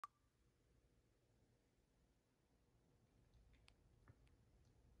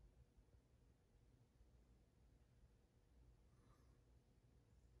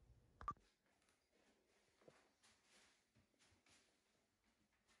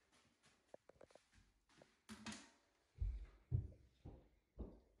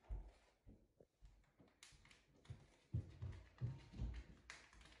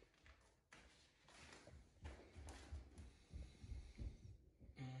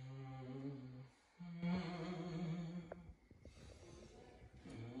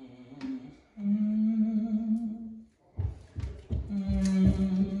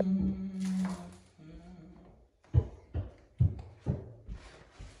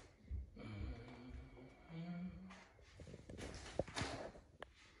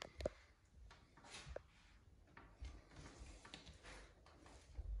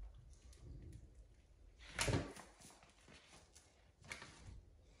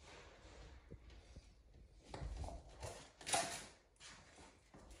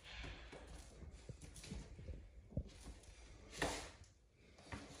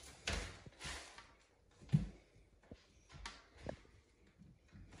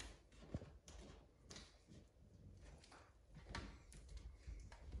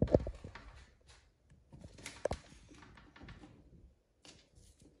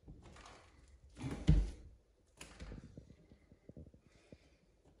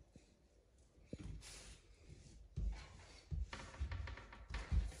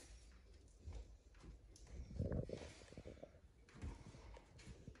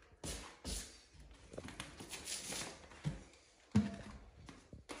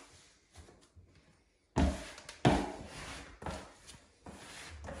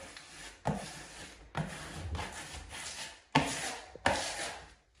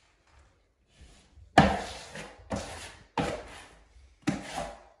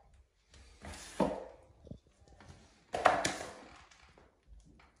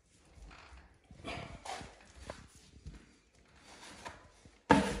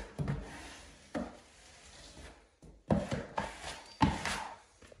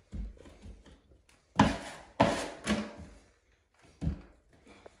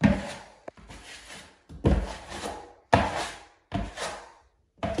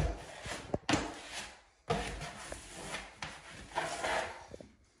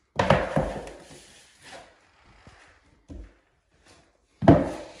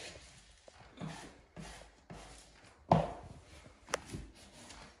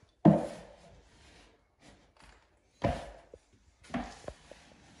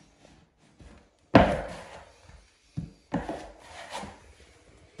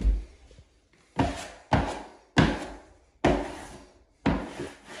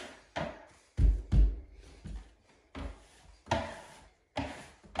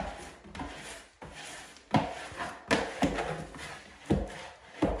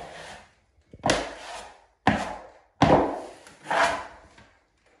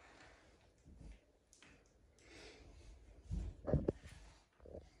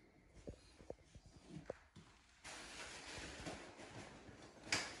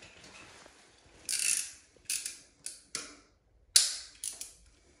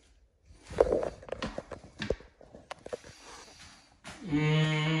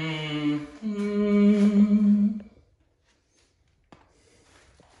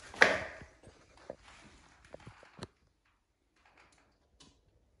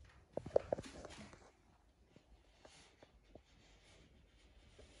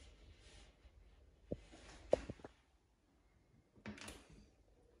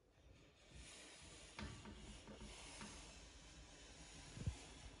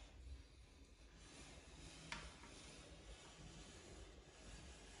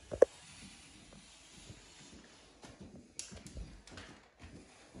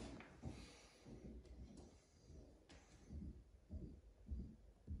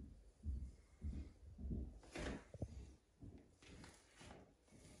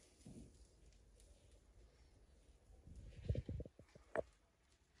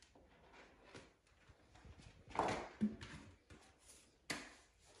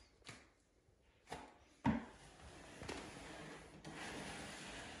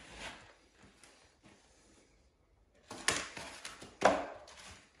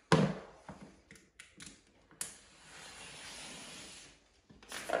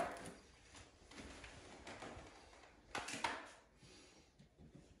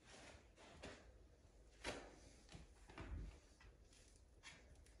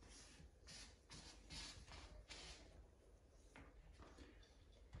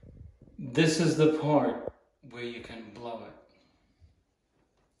This is the part where you can blow it.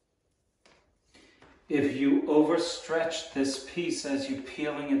 If you overstretch this piece as you're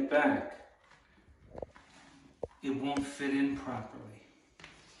peeling it back, it won't fit in properly.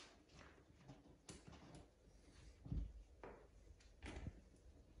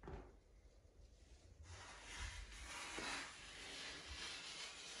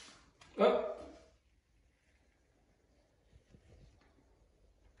 Oh.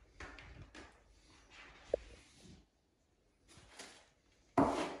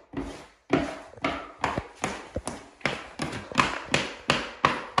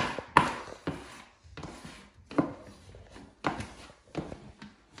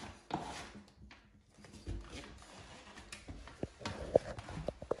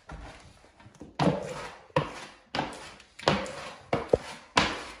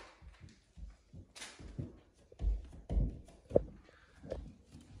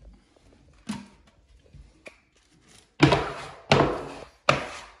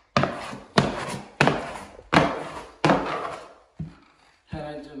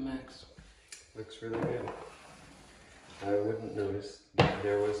 Max. Looks really good. I wouldn't notice that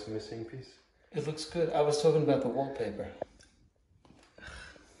there was a missing piece. It looks good. I was talking about the wallpaper.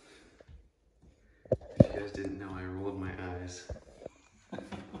 If you guys didn't know, I rolled my eyes.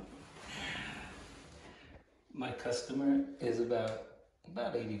 My customer is about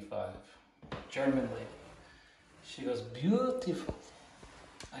 85. German lady. She goes, beautiful.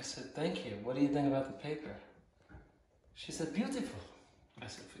 I said, thank you. What do you think about the paper? She said, beautiful. I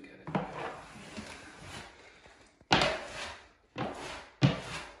said, forget it.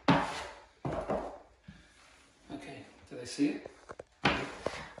 Okay, did I see it?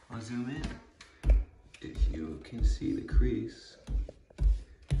 I'll zoom in. If you can see the crease,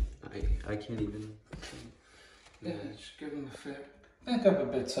 I can't even. Yeah, just give them a fair. Back up a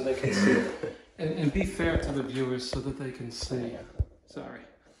bit so they can see it. And be fair to the viewers so that they can see. Sorry.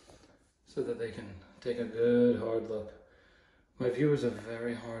 So that they can take a good hard look. My viewers are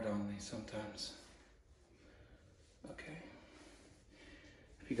very hard on me sometimes. Okay.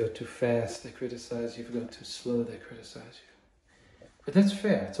 If you go too fast, they criticize you. If you go too slow, they criticize you. But that's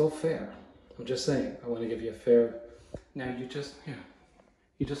fair. It's all fair. I'm just saying. I want to give you a fair. Now you just here.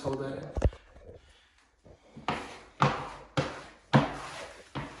 You just hold that in.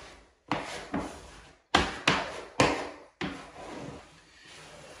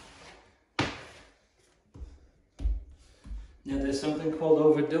 Now there's something called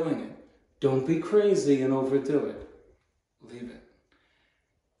overdoing it. Don't be crazy and overdo it. Leave it.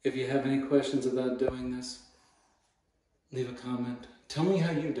 If you have any questions about doing this, leave a comment. Tell me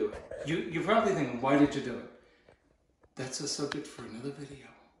how you do it. You're probably thinking, why did you do it? That's a subject for another video.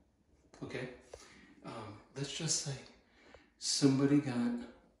 Okay? Let's just say somebody got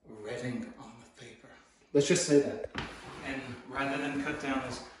redding on the paper. Let's just say that. And rather than cut down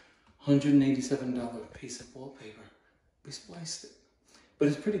this $187 piece of wallpaper, we spliced it. But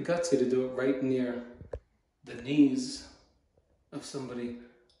it's pretty gutsy to do it right near the knees of somebody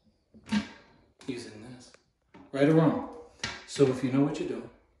using this. Right or wrong. So if you know what you're doing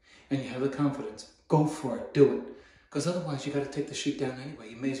and you have the confidence, go for it, do it. Because otherwise you got to take the sheet down anyway.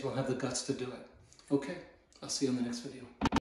 You may as well have the guts to do it. Okay, I'll see you in the next video.